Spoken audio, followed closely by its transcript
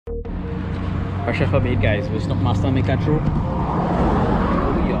Pressure for bait, guys. We'll Snook Master make that through. Oh,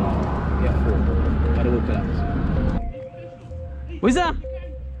 yeah. Yeah, 4. How do we collapse? What's that?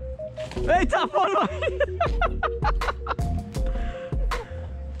 Hey, tarpon, man!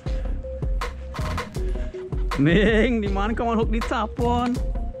 Ming, the man come and hook the tarpon.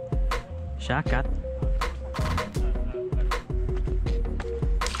 Shakat.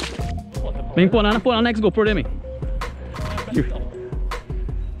 Ming, put on next GoPro there, Ming.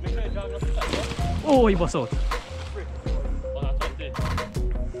 Oh, he bust out.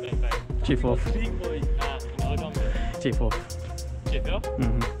 Chief off. Chief off. Chief off?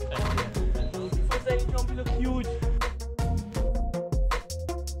 First time he jump, he look huge.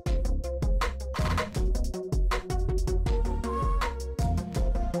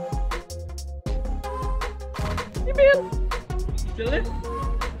 You been? Still there?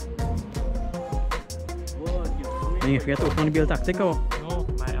 Ming, you forget to open the bill tactic or? No,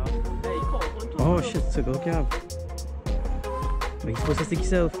 my arm. Oh shit, so go cab. But you're supposed to stick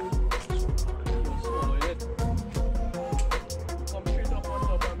yourself.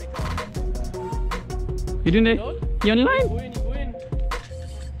 You doing that? He on the line? Go in.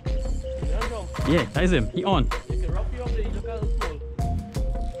 Yeah, that is him. He on. You can rough you up there, you look at the small.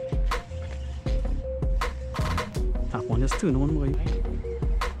 Tap on, just turn on, boy.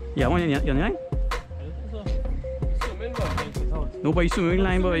 Yeah, one you on the line? I don't think so. He's swimming, boy. Nobody swimming in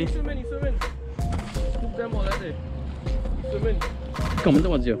line, boy. He's swimming. Scoop them all that day. He's swimming. Coming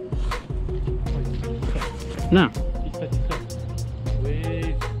towards you. Nah.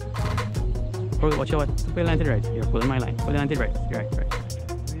 Wait. Bro, watch out. Put the line to the right. You're pulling my line. Put the line to the right. You're right.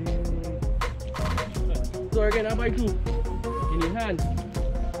 So again, I buy two. In your hand.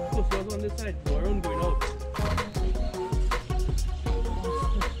 Close yours on this side. Go around going out.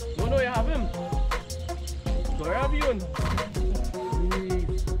 No, you have him. So where have you on?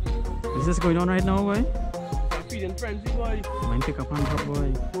 Is this going on right now, boy? I'm feeding frenzy, boy. Mine pick up on top,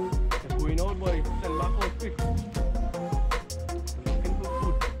 boy. They're going out, boy. Send back out quick. They're looking for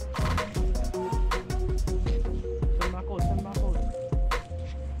food. Send back out.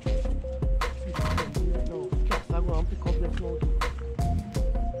 Feeding frenzy right now. Trust, I'm going to pick up this now.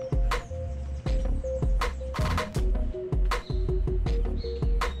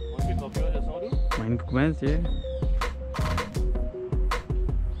 Want to pick up yours just now, dude? Mine commence, yeah.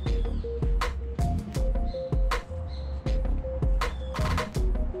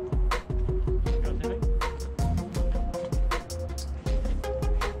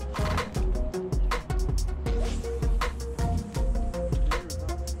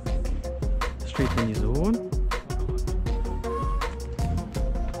 Straight in his zone.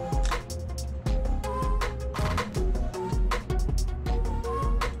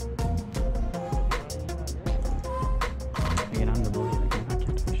 Again, on the ball, I can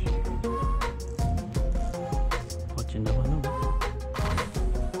catfish. Watching the one now.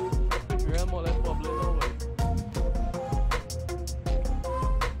 You're more or less bubbling now, boy.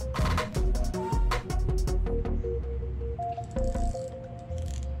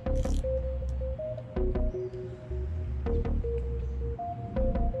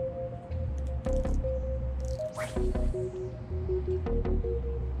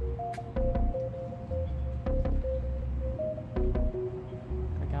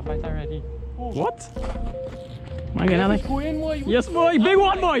 I can't bite already. What? My God, Alex. Yes, boy. Big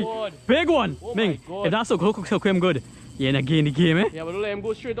one, boy. Big one. Oh Ming, my God. if that's so him good. You ain't again the game, eh? Yeah, but don't let him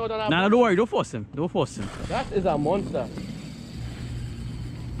go straight out on that. Nah, don't worry. Don't force him. Don't force him. That is a monster.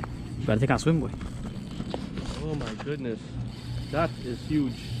 You gotta take a swim, boy. Oh my goodness. That is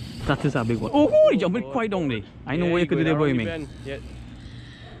huge. That is a big one. Oh, he jumping quite down there. I know what you could do there, boy, Ming. Yeah.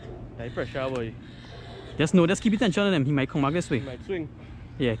 High pressure, boy. Just keep your tension on him. He might come back this way. He might swing.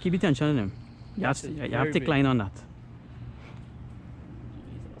 Yeah, keep your tension on him. You have to take line on that.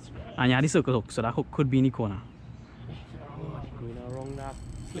 And you have the circle hook, so that hook could be in the corner. Going around that.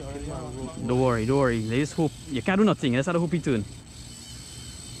 Don't worry. Let's hope. You can't do nothing. Let's have to hope he turn.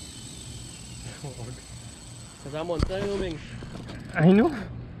 Because I'm on time, Ming. I know.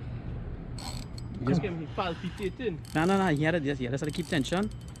 Just him palpitating. No. He had to keep tension.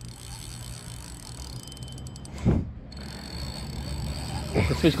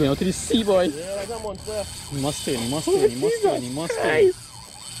 The fish going out to the sea, boy. Yeah, that's a monster. He must turn.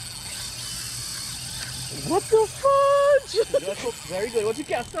 What the fudge? Very good. What's your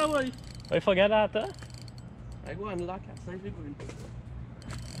cast now, boy? I forget that, huh? I go and lock cast. Nice going.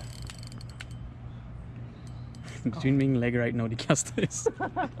 Between Ming leg right now, the cast is.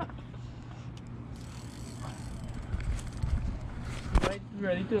 Right,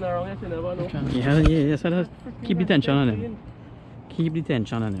 ready to turn around, yes, you never know. Yeah, so keep the tension on him. Keep the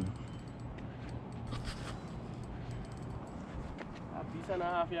tension on him. and a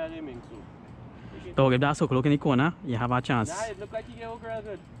half yard aiming, so. Dog, if that circle look in the corner, you have a chance. Nah, it look like you get over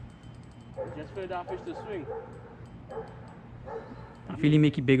good. Just for that fish to swing. I feel he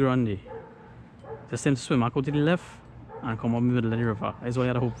make a big run there. Just him to swim back out to the left and come up in the middle of the river. That's all you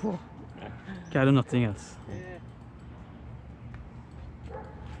had to hope for. Can't do nothing else. Yeah.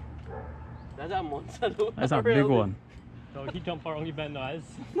 That's a monster though. That's a big one. No, he jumped around the bend now.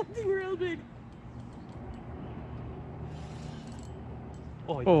 Nothing real big.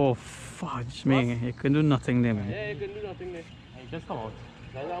 Oh, fudge, man. You couldn't do nothing there, man. Yeah, you couldn't do nothing there. He just come out.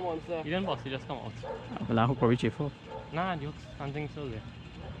 That's a monster. He didn't bust, he just come out. Well, I hope probably chief up. Nah, the hooks, something still there.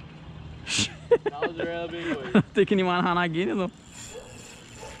 That was a real big boy. Taking him on hand again, you know.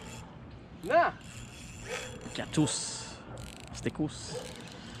 Nah. Catus. Stickus.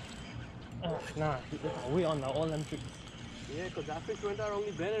 Nah, he's way on now, all them tricks. Yeah, because that fish went around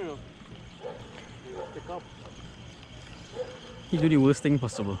the bend, you know. He will stick up. He do the worst thing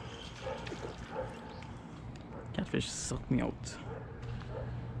possible. Catfish suck me out.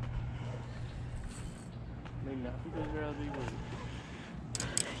 Man, that fish was a real big boy.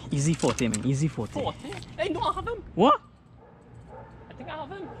 Easy 40, man. Easy 40. 40? Hey, no, I have him. What? I think I have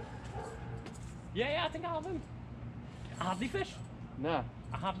him. Yeah, I think I have him. I have the fish. Nah.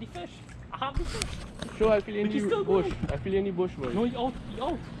 I have the fish. I have the fish. Sure, I feel in But he's the still bush. going. I feel in the bush, boy. No, he out, he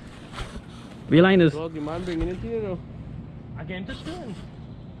out. Where line is? Dog, the man bringing it here, you know. Again to turn.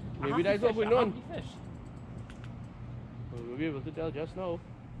 Maybe that's what we're I doing. have the fish. We'll be able to tell just now.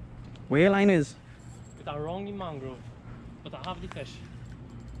 Where line is? It's around the mangrove, but I have the fish.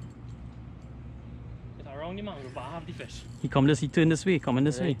 It's around the mangrove, but I have the fish. He turn this way, coming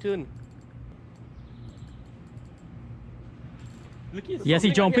this way. Turn. Look, he's Yes, he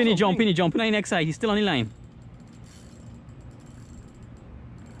something, jumping, I he hear jumping, he jumping on the next side. He's still on the line.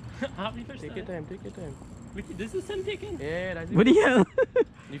 something. I have the fish Take there. your time, take your time. Look, this is him taking. Yeah, that's it. What the hell?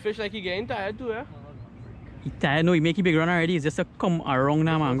 The fish like he getting tired too, eh? He tired, no, he make a big run already. It's just to come around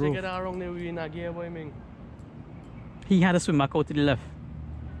that Once you mangrove. get around there, we in a gear, boy, man. He had to swim back out to the left.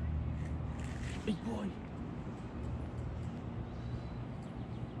 Big boy.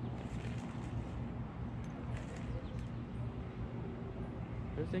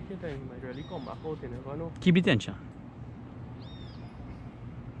 Just take your time, might really come back out, you never know. Keep the tension.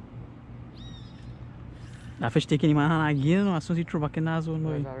 That fish taking him on hand again, you know, as soon as he throw back in that zone,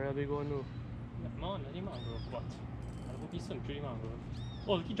 boy. That's a real big one, no. Man, that's the mangrove, but I hope he's swim through the mangrove.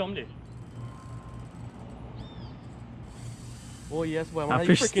 Oh, look, he jumped there. Oh, yes, boy. That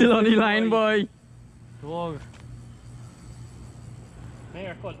fish still on the line, boy. Dog.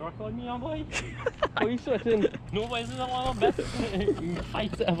 Man, record me on, boy. How you sweating? No, boy, this is one of the best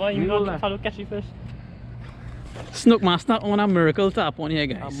fights ever. You No, know, how to catch a fish. Snook Master on a miracle tarpon here, A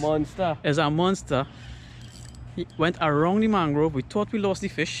guys. monster. It's a monster. He went around the mangrove. We thought we lost the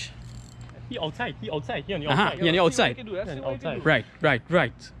fish. He outside, he on the Aha, outside. he on the outside. See what you can do, let's see what you can do.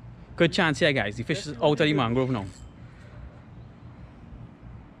 Right. Good chance here, guys. The fish is out of the mangrove now.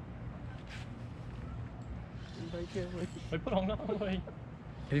 I put on that way.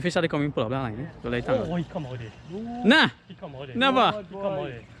 If the fish had to come in, pull up that line, eh? Don't let it Oh, hang. he come out there. Nah, He come out there. never. He come out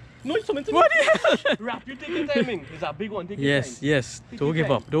there. No, he's coming to me. What the hell? Rap, you take your timing. It's a big one, take your Yes, time. yes. Take Don't your give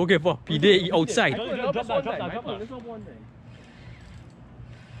time. up. Don't give up. He there, he outside. Drop Drop that, one drop time, that. Let's not one time.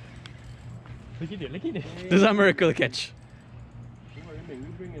 Look at there, look at there. This is a miracle catch. You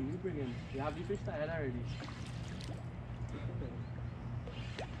bring him. You have the fish tired already.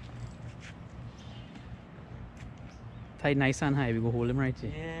 Tied nice and high. We go hold him right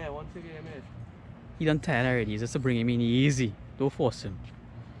here. Yeah, once again, man. He done tired already. Just to bring him in easy. Don't force him.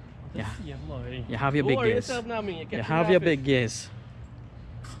 Yeah. Yeah, boy. You have your Don't big worry gears. yourself now, man. You have your big gears.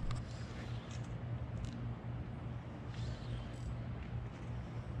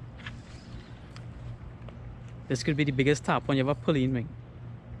 This could be the biggest tarpon you ever pull in, man.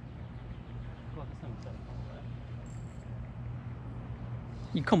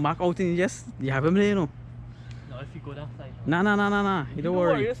 You come back out and you have him there, you know. No, if you go that side. Nah. You don't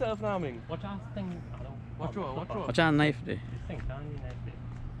worry. yourself now, man. Watch out, thing. I don't. Watch out. Watch out, knife there. This thing down in that bit.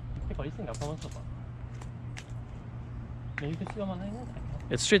 Pick all these things up, come on, stop. Maybe you can see on my line.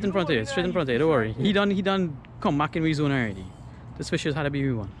 It's straight in front of you. It's straight in front of you. Don't worry. He done come back in his zone already. This fish has had to be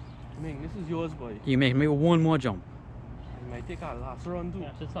me one. Ming, this is yours, boy. You make maybe one more jump. You might take our last run, too.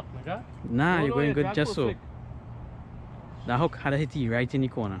 Yeah, just up, my God. Nah, No, you're no, going yeah, good drag just so. perfect. That hook had to hit you right in the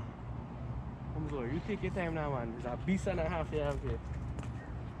corner. Come on, you take your time now, man. There's a beast and a half you have here.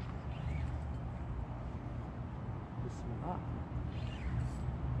 Bismillah.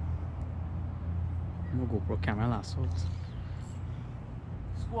 I'm gonna GoPro camera last out.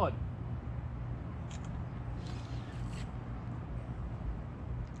 Squad.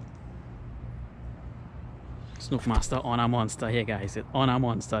 Snook Master on a monster here, guys. It on a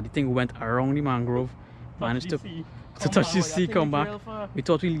monster. The thing went around the mangrove, managed to touch the sea, come back. We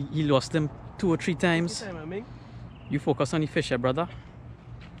thought he lost them 2 or 3 times. You focus on the fish, brother.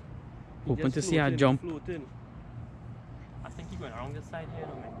 Open to see her jump. I think he went around this side here,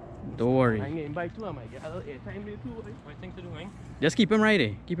 no, man. Don't worry. I'm getting by 2, I might get a little airtime there too. What do you think to do, man? Just keep him right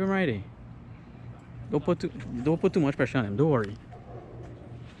there. Keep him right there. Don't put too much pressure on him. Don't worry.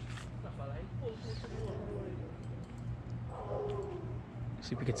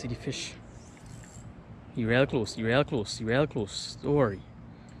 See if we can see the fish. He real close. He real close. He real close. Don't worry.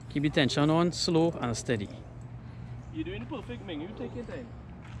 Keep the tension on, slow and steady. You're doing perfect, man. You take your time.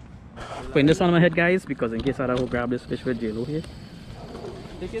 Putting this on my head, guys, because in case I go grab this fish with J-Lo here.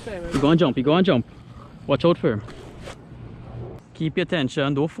 Take your time, man. He gonna jump. He gonna jump. Watch out for him. Keep your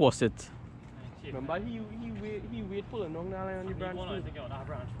tension. Don't force it. Remember, he wait for a long now on the branch.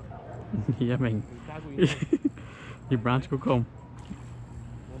 Yeah, man. The branch will come.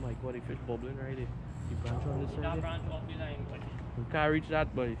 Oh my god, the fish bubbling right there. The branch on this side. That branch off the line, boy. You can't reach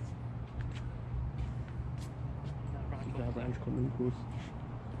that, boy. That That branch coming close.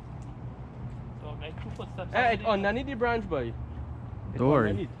 So, like 2 footsteps. Hey, it's underneath the branch, boy. It's Don't worry.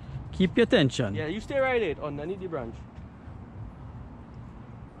 underneath. Keep your tension. Yeah, you stay right there. It's underneath the branch.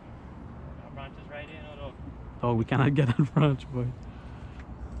 That branch is right here, no, dog. Oh, we cannot get that branch, boy.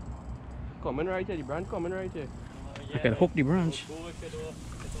 Coming right here. The branch coming right here. I can hook the branch. Go with it, dog.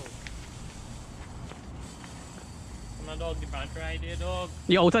 Come on, dog. The branch right there, dog.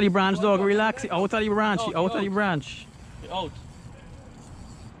 He out of the branch, dog. Relax. He out of the branch. He out of the branch. Get out.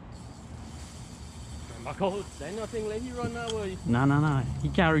 Back out. There's nothing like he run now, boy. Nah. He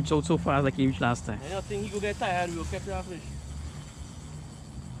can't reach out so fast like he reached last time. There's nothing. He go get tired. We'll catch our fish.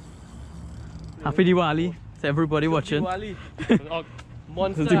 Happy Diwali to everybody watching. Diwali. Dog.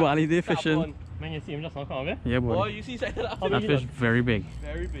 Monster. Diwali day fishing. Tarpon. Man, you see him just not coming, eh? Yeah, Boy, boy. you see sight of that That fish? fish very big.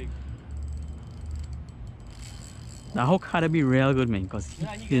 Very big. That hook had to be real good, man, because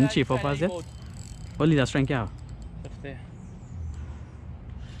Yeah, he didn't chip up us yet. What leader strength you have? Just there.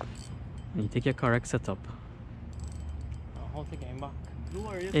 And you take your correct setup. I'll take him back. Don't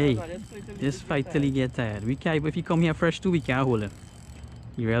worry, Hey, just play till he just get fight till he get tired. We can't, if he come here fresh too, we can't hold him.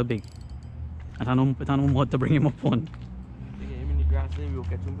 He real big. I don't know what to bring him up on. Take him in the grass, then we'll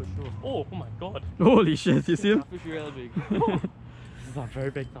catch him for sure. Oh my god. Holy shit, you see him? That fish real big. This is a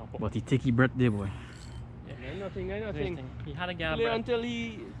very big tarpon. But he take his breath there, boy. Ain't nothing, ain't nothing. He had a gap. Play until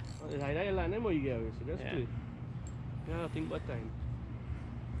he... I land him or you get away, so just Yeah. play. Yeah, nothing but time.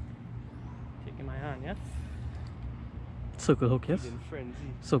 Taking my hand, yes? Circle hook, yes? He's in frenzy.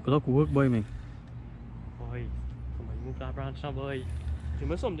 Circle hook work, boy, man. Boy, somebody move that branch now, boy. Give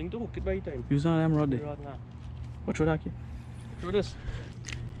me something to hook it by time. Use one of them rod there. Rod now. Watch what that kid. Throw this.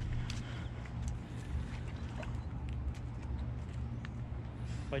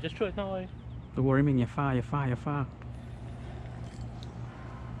 Boy, just throw it now, boy. Don't worry, man. You're far, you're far, you're far.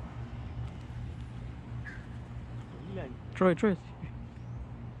 Line. Throw it, throw it.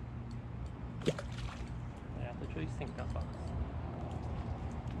 I have to try to sink that fast.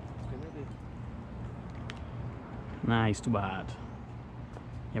 Nice, too bad.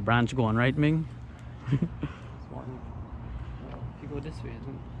 Your branch going right, Ming? This one. If you go this way,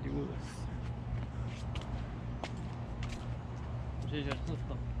 it's worse. Just lift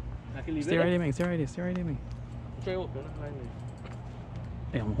up. I can leave Stay it. right there, Ming. Stay right there, stay right there, Ming. Try open it. Line.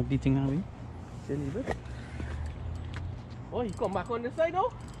 Hey, I'm gonna hook the thing now, Ming. Stay leave it. Oh, he come back on this side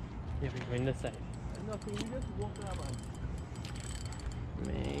now? Yeah, we're going this side. Nothing, he just walk that man.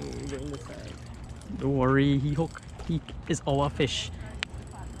 Man, we're going this side. Don't worry, he is our fish.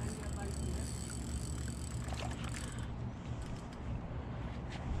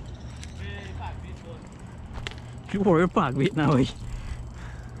 You worry about wait now, eh?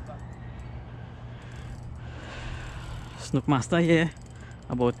 Snook Master here,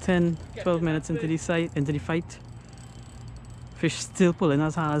 about 10-12 minutes into the fight. Fish still pulling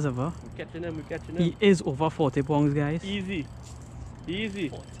as hard as ever. We're catching him, we're catching him. He is over 40 pounds, guys. Easy. Easy.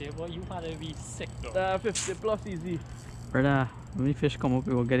 40, boy, you had to be sick, though. 50 plus easy. Brother, when the fish come up,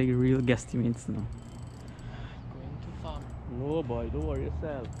 we will get a real guesstimates now. Going too far. No boy, don't worry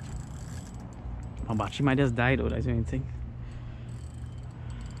yourself. My battery might just die though, that's the only thing.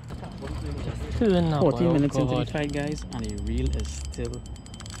 14 minutes into the fight, guys, and the reel is still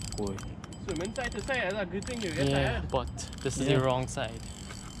going. Swimming side to side, that's a good thing you get Yeah, tired. but this is Yeah. the wrong side.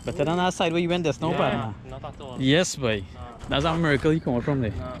 Better than that side where you went, there's no partner. Not at all. Yes, boy. Nah, That's a miracle you come out from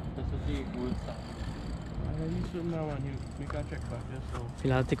there. nah, this is the good side. You swim now and we can check back there, so.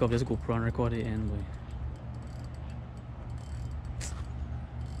 You'll have to take off this GoPro and record the end, boy.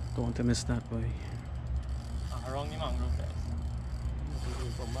 Don't want to miss that, boy. around the mangrove, guys.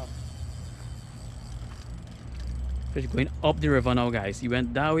 Fish going up the river now, guys. He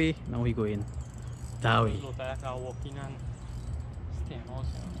went that way, now he going that way. Look like I'm walking and staying out,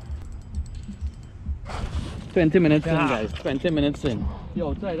 you know. 20 minutes in, guys. 20 minutes in. You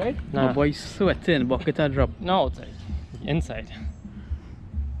outside, right? My boy's sweating, bucket had dropped. No, outside. Inside.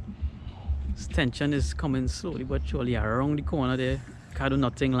 This tension is coming slowly but surely around the corner there. Can't do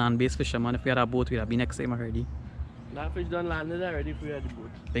nothing, land-based fisherman. If we had a boat, we'd have been next time already. That fish done landed already if we had the boat.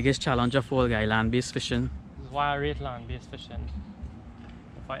 Biggest challenge of all, guy, land-based fishing. This is why I rate land-based fishing.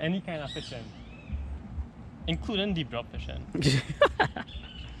 For any kind of fishing. Including deep drop fishing.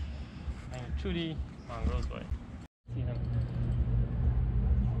 And truly mangroves, boy. See him.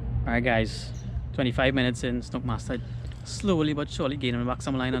 Alright guys, 25 minutes in, Snook Master slowly but surely gaining back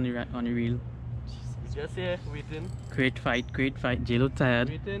some line on the reel. He's just here, waiting. Great fight, great fight. J-Lo tired.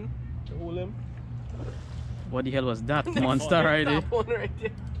 Waiting to hold him. What the hell was that monster right there? Tarpon right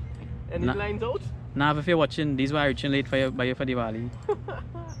there. Any lines out? Now if you're watching, these were reaching late for you for the valley.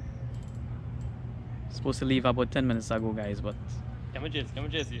 Supposed to leave about 10 minutes ago, guys, but... Give me Jesse,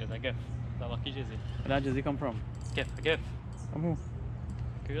 it's a gift. It's a lucky Jesse. Where did Jesse come from? Gift, a gift. From who?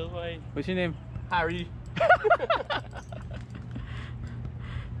 Girl, boy. What's your name? Harry.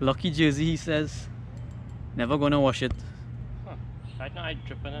 Lucky Jersey, he says. Never gonna wash it. Huh. Right now I'm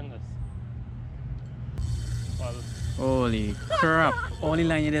dripping in this. Well, Holy crap. Only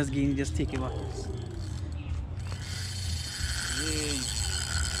line you just gain, just take it back. Yay.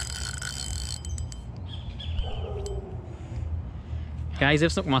 Guys,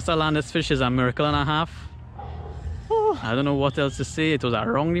 if Snook Master land this fish is a miracle and a half. I don't know what else to say. It was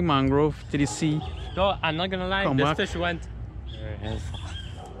around the mangrove to the sea. no, I'm not gonna lie, Come this back. fish went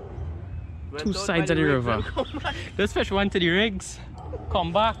Two sides of the river. This fish went to the rigs,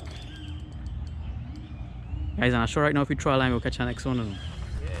 come back. Guys, I'm not sure right now if we try a line, we'll catch our next one. Or no. Yeah,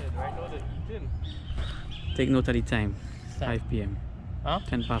 right now they're eating. Take note of the time. 5 p.m. Huh?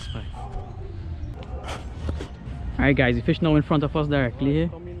 10 past 5. Alright guys, the fish now in front of us directly here.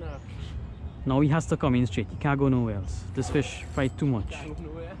 Come in now. Now he has to come in straight. He can't go nowhere else. This fish fight too much. Can't go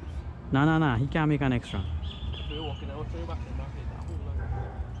nowhere. Nah. He can't make an extra. So you're walking out, show you back and back.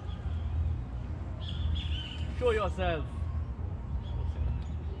 Show yourself.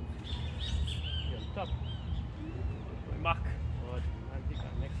 You're on top. Going back. Good. And take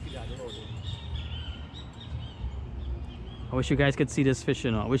that next kid out of the road. I wish you guys could see this fish,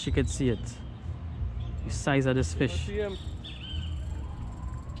 you know. I wish you could see it. The size of this You don't fish. see him.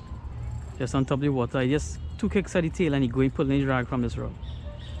 Just on top of the water. He just 2 kicks at the tail and he going pulling the drag from this rod.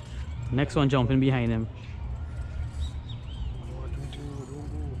 Next one jumping behind him.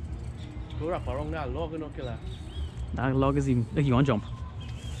 Go wrap around that log and no killer. That log is even. Look, he won't jump.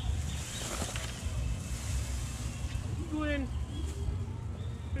 Go in.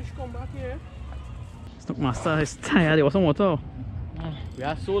 Fish come back here. Snook Master is tired. There was some water. We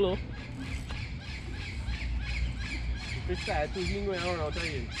are solo. The fish tired too, he's going around out of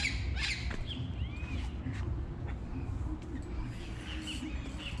here.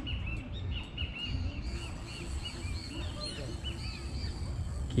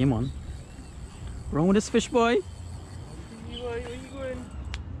 Come on. Wrong with this fish, boy? Where you going?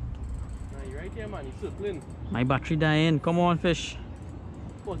 Nah, you're right here, man. He's circling. My battery dying. Come on, fish.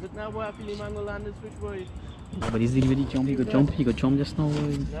 Was it now, boy? I feel him man go land this fish, boy. Yeah, but he's dealing with the jump. He could jump. He could jump just now,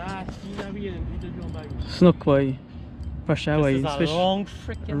 boy. Nah, he's not being he just jump back. Snook, boy. Pressure, boy. This This is a fish. long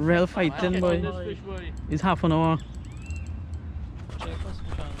freaking Real fight. fighting, Catch boy. this fish, boy. It's half an hour.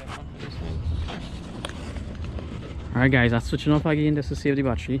 Alright, guys. I'm switching off again just to save the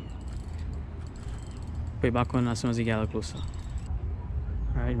battery. Put it back on as soon as he gets a little closer.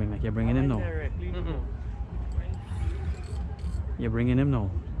 Alright, Mingnak, you're bringing him now. You're bringing him now.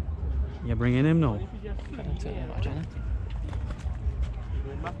 You're bringing him now.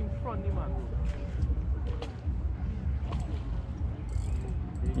 Back in front, man.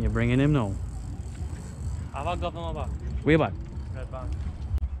 You're bringing him now. Have I got them back? Way back. Right back.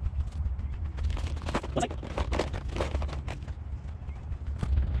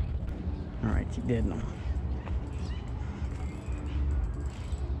 Alright, he dead now.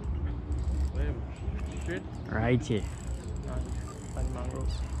 Straight. Right here. And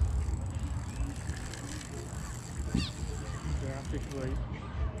mangroves. Yeah, fish, boy.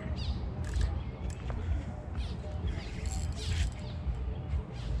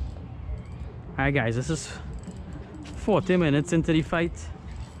 Alright guys, this is 40 minutes into the fight.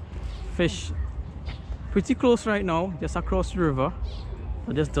 Fish pretty close right now, just across the river.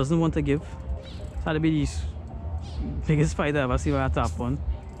 But just doesn't want to give. It's had to be the biggest fight I ever seen by a tarpon.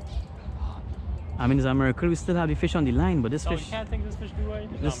 I mean, it's a miracle we still have the fish on the line, but this No, fish... you can't think this fish do right.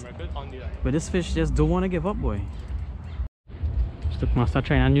 It's not a miracle on the line. But this fish just don't want to give up, boy. Snook Master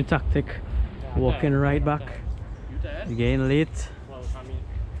trying a new tactic. Yeah, Walking right back. You tired? You're getting late. Well, I mean,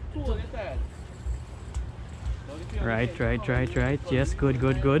 Two on this side. Right. Yes, good.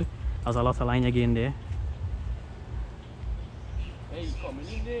 There's a lot of line again there. Hey, you coming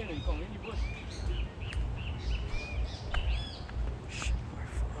in there, you coming in the bush.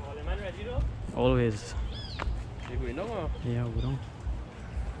 oh, the man ready though? Always. You going down? Yeah, we don't.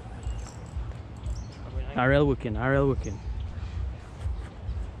 RL working.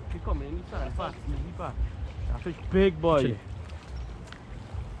 You coming in the sand fast, easy fast. That fish big, boy. Actually.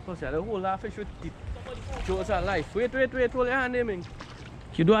 So, see, the whole lot of fish with teeth. Show us our life. Wait, hold your hand there, man.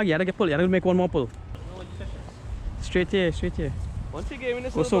 You do again, you gotta pull. You gotta make one more pull. Straight here. Once you get in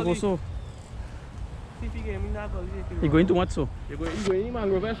this Go so. See if you get in that gully. You going to what so? You're going in the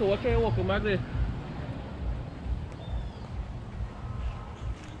mangrove, so what can you walk back there?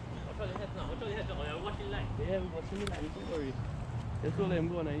 Yeah, I'm watching the line, don't worry. Just don't let him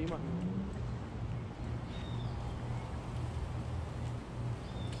go on any man.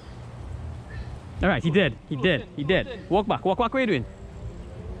 Alright, he did. Walk back, what are you doing?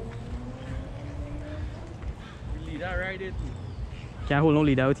 We lead that right there too. Can't hold no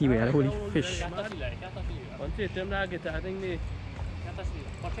lead out here, you gotta hold the fish. Once you attempt that, get that thing there.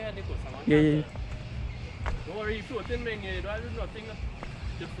 Yeah. Don't worry, you float in, man. You don't have to do nothing up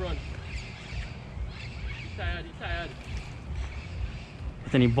the front. He's tired.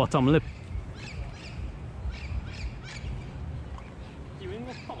 Then he bottom lip.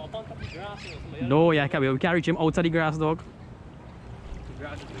 No, yeah, we can't reach him outside the grass, dog. The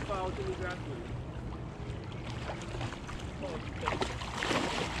grass is too far out in the grass.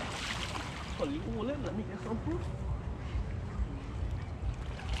 Let me get some food.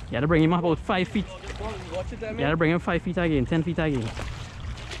 You gotta bring him up about 5 feet. Watch it, man. You gotta bring him 5 feet again, 10 feet again.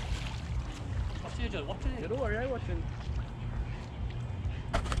 Watch it. Yeah, don't worry, I'm watching.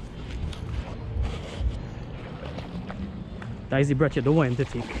 That is the breath you don't want him to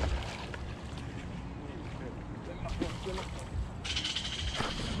take.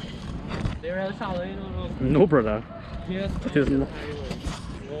 They're all shallow, you know. No, brother. Yes. It is not.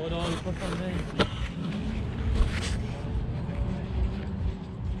 Hold on, put something.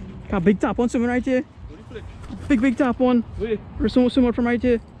 Got a big tap on swimming right here. Big tap on. Wait. Or someone from right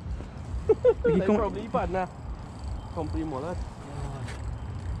here. They probably bad now. Complete more that.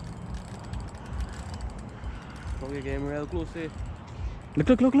 Okay, getting real close here. Look.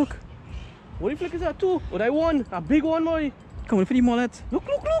 What the flick is that too? What I won? A big one, boy. Coming for the mullet. Look.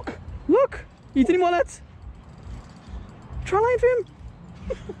 Look. Eating the mullet. Try line for him.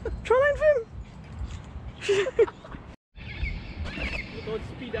 Look how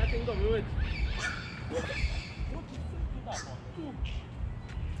speed that thing coming with.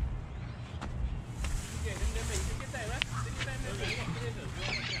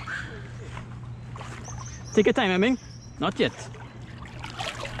 Take your time, Ming. Not yet.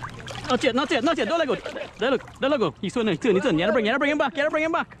 Don't let go. Don't let go. He's turning. You gotta bring him back.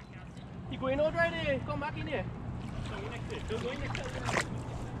 He going out right there. Come back in here.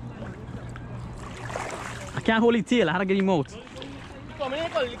 I can't hold his tail. I had to get him out. He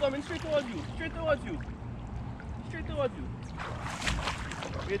coming straight towards you.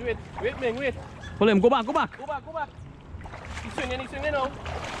 Wait, Ming, wait. Hold him. Go back. Go back. He's swinging now.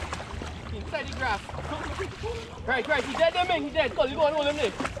 Inside the grass. Right, he's dead there, Ming, he's dead. Go on, hold him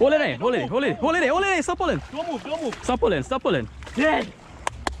there. Hold it there. Stop pulling. Don't move. Stop pulling. Dead.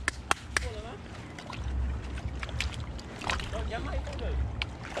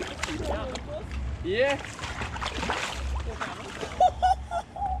 Yeah.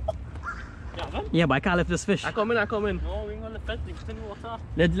 Yeah, but I can't lift this fish. I come in. No, we're gonna lift it. It's in the water.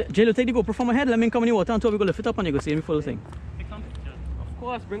 Let JLo take the GoPro from my head. Let me come in the water until we go lift it up and you go see me full thing. Take some pictures. Of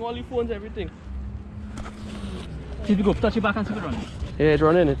course, bring all your phones, everything. See if we go touch it back and see if it run. Yeah, it's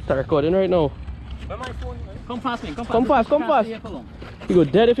running. It's recording right now. Where my phone? Come fast, man. Come fast. You go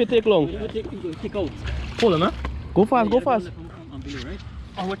dead if you take long. You go take out. Hold him, huh? Go fast.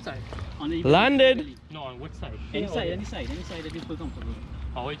 On which side? On the Landed. No, on which side? Any side that you feel comfortable.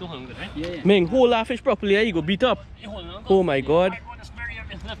 Oh, wait, don't hold it, right? Yeah. Ming, hold that fish properly, you go beat up. Oh my god.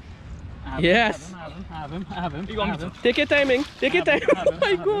 Yes. Have him. Take your time, Ming. Take your time. Oh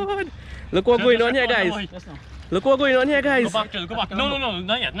my god. Look what's going on here, guys. Look what's going on here, guys. Go back. No,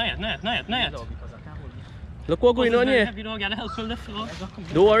 not yet. Look what's going on here. You don't get a helpful lift.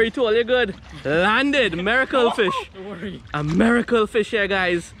 Don't worry, too, all you good. Landed. Miracle fish. Don't worry. A miracle fish here,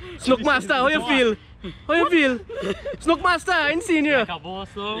 guys. Snook Master, how you feel? How you feel? Snook Master, I ain't seen you. Like a boss,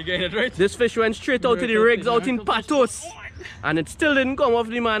 though. You getting it right? This fish went straight out to the rigs out in Patos. And it still didn't come off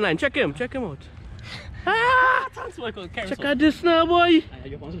the man line. Check him out. Ah! Check out this now, boy.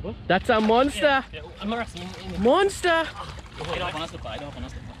 That's a monster. Monster.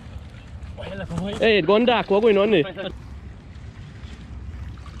 Hey, it's gone dark. What's going on there?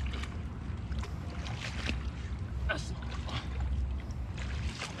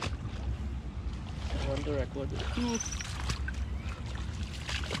 On the record.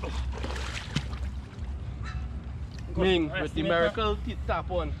 Ming with the miracle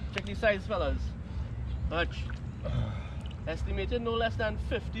tarpon. Check the size, fellas. Watch. Estimated no less than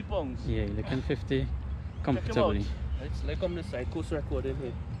 50 pounds. Yeah, you're looking 50 Check him out. comfortably. Let's like on this side. Coast record in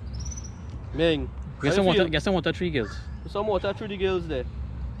here. Ming. Get some water, 3 gills. Put some water through the gills there.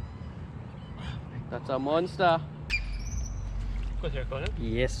 That's a monster.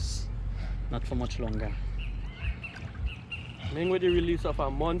 Yes. Not for much longer. Ming with the release of a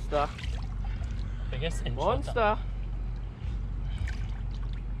monster. Biggest inch Monster.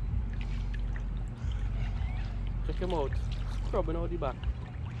 Check him out. Scrubbing out the back.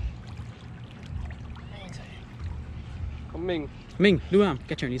 Come Ming. Ming, do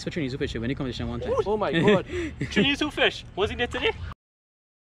catch Chinese for Chinese fish when you come to one time. Oh my god. Chinese fish. Was he there today?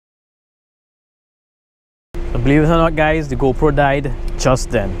 Believe it or not, guys, the GoPro died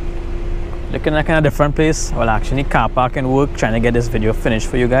just then. Looking at a kind of different place. Well, actually, car park and work, trying to get this video finished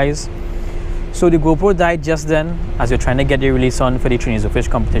for you guys. So the GoPro died just then as we're trying to get the release on for the Trinidad fish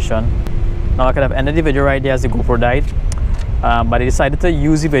competition. Now I could have ended the video right there as the GoPro died, but I decided to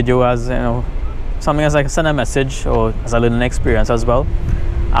use the video as, you know, something as like send a message or as a learning experience as well.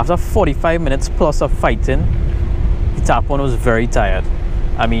 After 45 minutes plus of fighting, the tarpon was very tired.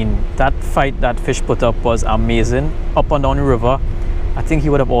 I mean, that fight that fish put up was amazing. Up and down the river. I think he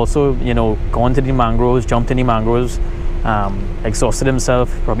would have also, you know, gone to the mangroves, jumped in the mangroves, exhausted himself,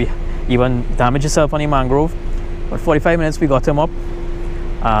 probably even damaged himself on the mangrove. But 45 minutes we got him up.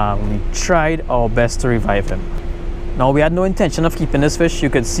 We tried our best to revive him. Now, we had no intention of keeping this fish. You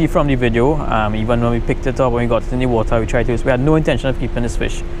could see from the video, even when we picked it up, when we got it in the water, we had no intention of keeping this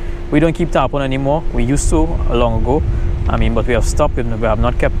fish. We don't keep tarpon anymore. We used to long ago. I mean, but we have stopped. We have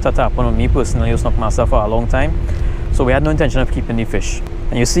not kept a tarpon with me personally, Snook Master, for a long time. So we had no intention of keeping the fish.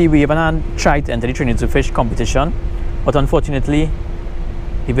 And you see, we even had tried to enter the Trinidad fish competition, but unfortunately,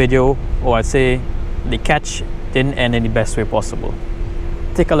 the video, or I'd say the catch, didn't end in the best way possible.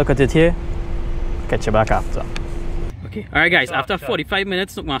 Take a look at it here. Catch you back after. Okay, alright guys, after 45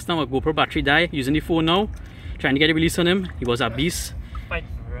 minutes, Snook Master, my GoPro battery died. Using the phone now, trying to get a release on him. He was a beast.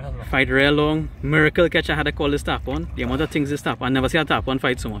 Fight real long. Miracle catch, I had to call this tarpon. The amount of things this tarpon, I never see a tarpon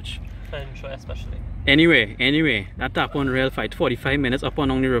fight so much. Especially. Anyway, that tarpon real fight, 45 minutes up and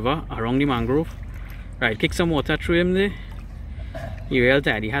down the river, around the mangrove. Right, kick some water through him there. He real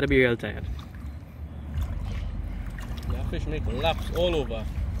tired, he had to be real tired. Yeah, fish make laps all over.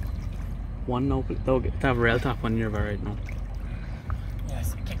 One now, to have real tarpon in the river right now.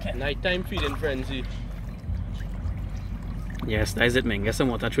 Yes, kick it. Nighttime feeding frenzy. Yes, that is it, man. Get some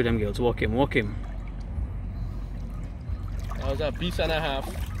water through them girls. Walk him, walk him. That was a beast and a half.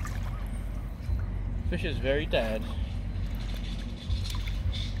 Fish is very tired.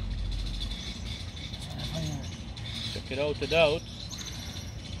 Check it out, the doubt.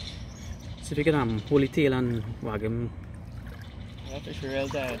 See if you can hold the tail and wag him. That fish is real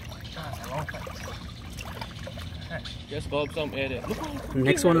tired. Just bob some air there.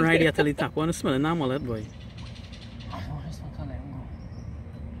 Next one right here till the tarpon is smelling normal, that boy.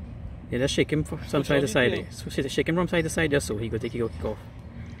 Yeah, just shake him from side to side. So shake him from side to side just so he could take it kick off.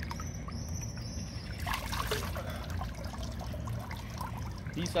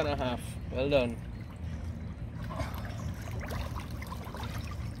 Piece and a half. Well done.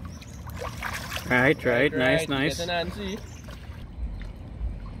 Right. Nice. Get an Nancy.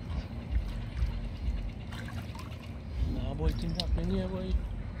 Nah, boy, things happening here, boy.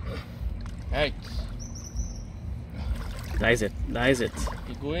 Right. That is it.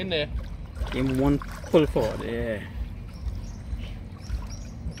 You go in there. Give him one pull forward, yeah.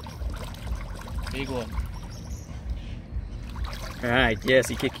 Big one. Right, yes,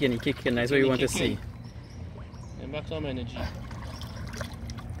 he kick in. That's what you want to see. And back some energy.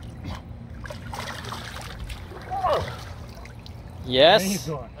 Yes. And he's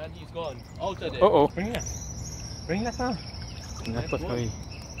gone. And he's gone. Out of there. Uh-oh. Bring that now. That's what we...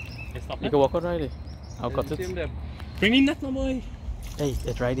 Stop You it. can walk out right there. I'll cut it. Bring in that now, boy. Hey,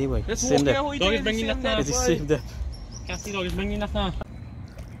 it's right there, boy. Let's Same walk there. here, how he Dog doing is bringing the same that It's the boy. same there. Can't see dog is bringing that now.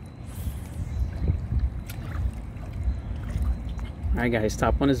 Alright guys,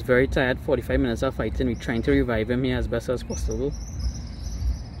 Tarpon is very tired. 45 minutes of fighting. We're trying to revive him here as best as possible.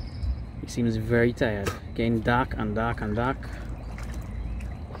 He seems very tired. Getting dark and dark and dark.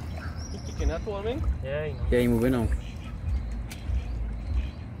 You kicking that one, man? Yeah, you know. Yeah, he's moving now.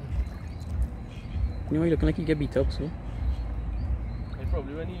 You know, he looking like he get beat up, so. And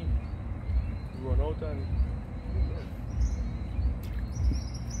probably when he run out and...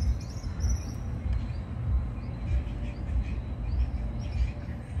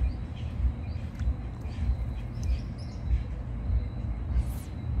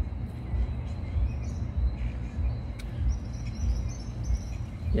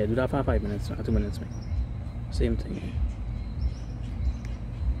 Yeah, do that for 5 minutes, 2 minutes, man. Same thing.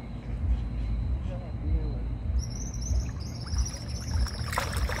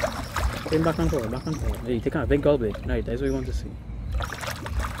 Going back and forward, back and forward. Hey, take a big gulp, big. Right, that's what we want to see.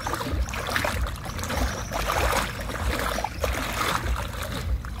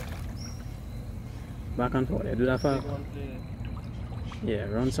 Back and forward, yeah, do that for... Yeah,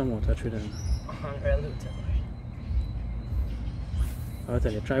 run some water through them. I'll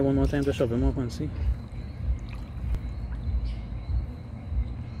tell you, try one more time to shove him off and see.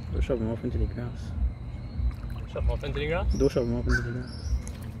 Don't shove him off into the grass. Shove off into the grass? Don't shove him off into the grass.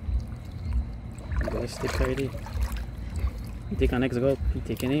 You gotta stick tidy. You take our next gulp, he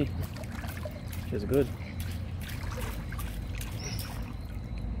taking it. Which is good.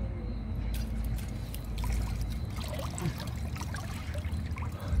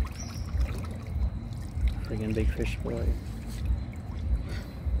 Friggin' big fish, boy.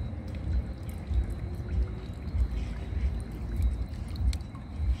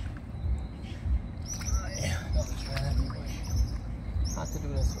 To do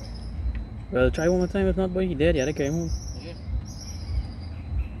this way. Well, try one more time. If not, boy, he dead. You gotta carry him home. Yeah.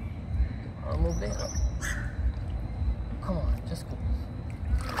 I'll move there. Come on, just go.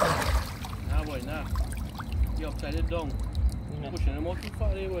 Nah, boy, nah. You upside it down. Pushing him out too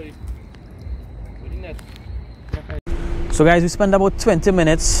far there, boy. With the net. So guys, we spent about 20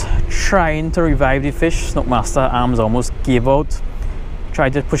 minutes trying to revive the fish. Snook Master arms almost gave out.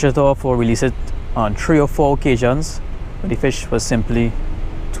 Tried to push it off or release it on 3 or 4 occasions. But the fish was simply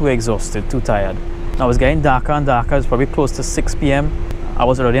too exhausted, too tired. Now it was getting darker and darker. It was probably close to 6 p.m. I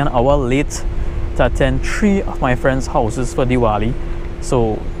was already an hour late to attend 3 of my friends' houses for Diwali.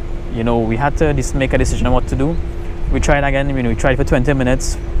 So, you know, we had to make a decision on what to do. We tried again, you know, we tried for 20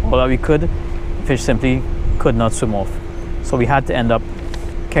 minutes, all that we could. The fish simply could not swim off. So we had to end up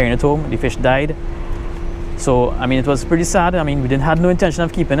carrying it home. The fish died. So, I mean, it was pretty sad. I mean, we had no intention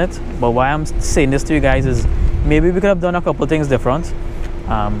of keeping it. But why I'm saying this to you guys is maybe we could have done a couple of things different.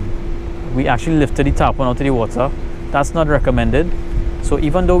 We actually lifted the tarpon out of the water. That's not recommended. So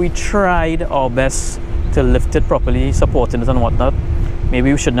even though we tried our best to lift it properly, supporting it and whatnot,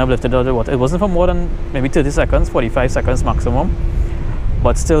 maybe we shouldn't have lifted it out of the water. It wasn't for more than maybe 30 seconds, 45 seconds maximum.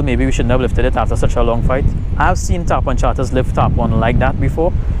 But still, maybe we shouldn't have lifted it after such a long fight. I've seen tarpon charters lift tarpon like that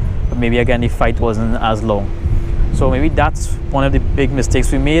before. But maybe again, the fight wasn't as long. So maybe that's one of the big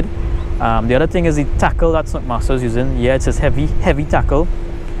mistakes we made. The other thing is the tackle that Snook Master is using. Yeah, it's a heavy tackle,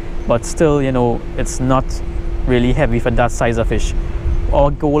 but still, you know, it's not really heavy for that size of fish.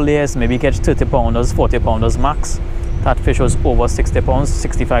 Our goal there is maybe catch 30 pounders, 40 pounders max. That fish was over 60 pounds,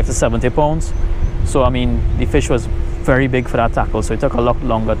 65 to 70 pounds. So I mean, the fish was very big for that tackle, so it took a lot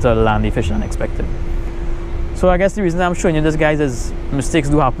longer to land the fish than expected. So I guess the reason I'm showing you this, guys, is mistakes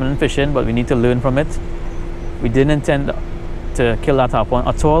do happen in fishing, but we need to learn from it. We didn't intend to kill that tarpon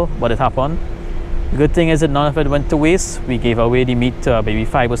at all, but it happened. The good thing is that none of it went to waste. We gave away the meat to maybe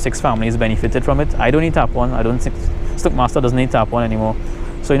 5 or 6 families benefited from it. I don't eat tarpon. I don't think Snook Master doesn't eat tarpon anymore.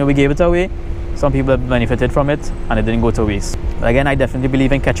 So, you know, we gave it away. Some people have benefited from it and it didn't go to waste. But again, I definitely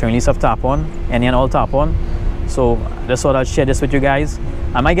believe in catch and release of tarpon, any and all tarpon. So just thought I'd share this with you guys.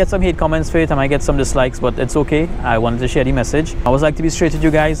 I might get some hate comments for it, I might get some dislikes, but it's okay. I wanted to share the message. I always like to be straight with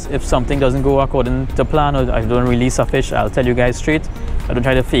you guys. If something doesn't go according to plan or I don't release a fish, I'll tell you guys straight. I don't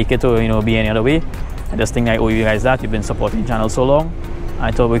try to fake it or, you know, be any other way. I just think I owe you guys that. You've been supporting the channel so long.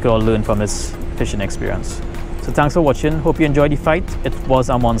 I thought we could all learn from this fishing experience. So thanks for watching. Hope you enjoyed the fight. It was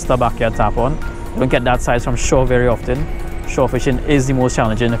a monster backyard tarpon. You don't get that size from shore very often. Shore fishing is the most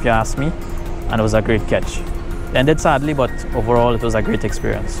challenging if you ask me. And it was a great catch. It ended sadly, but overall it was a great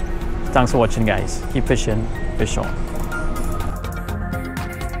experience. Thanks for watching, guys. Keep fishing. Fish on.